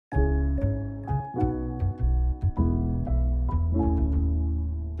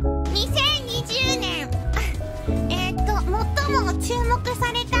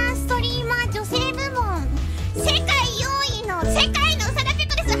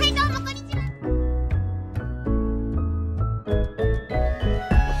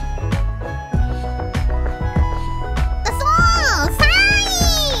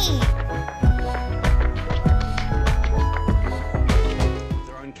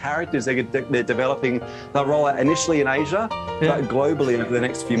characters they're developing. They'll roll out initially in Asia, but globally over the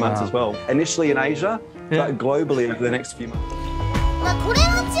next few months as well. Initially in Asia, but globally over the next few months.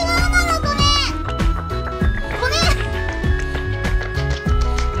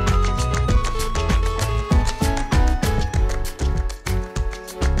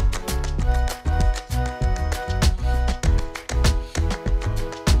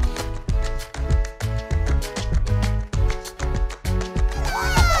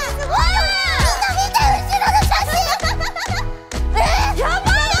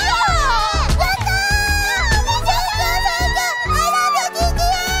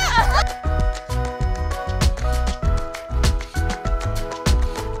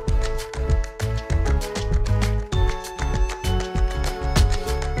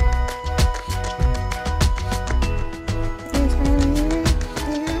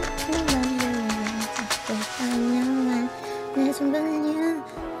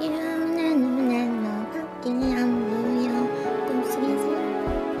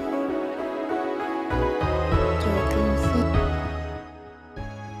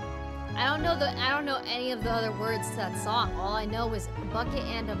 I don't know any of the other words to that song. All I know is bucket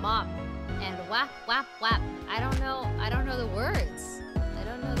and a mop and whap whap whap. I don't know the words. I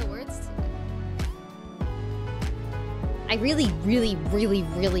don't know the words to it. I really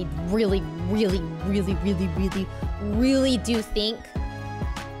do think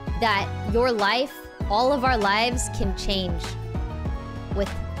that your life, all of our lives can change with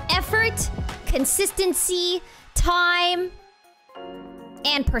effort, consistency, time,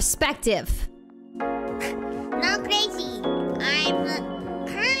 and perspective. Not crazy. I'm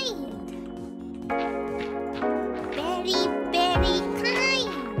kind. Very, very kind.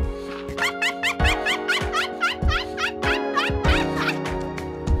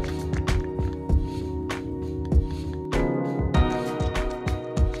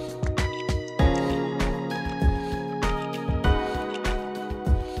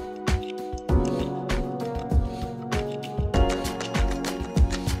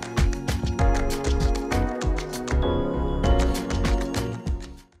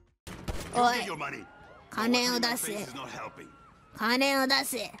 Oi, 金を出せ。金を出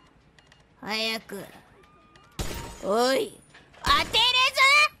せ。早く。おい、当てれ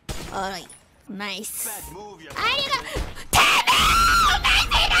ず。おい、ナイス。ありがとう。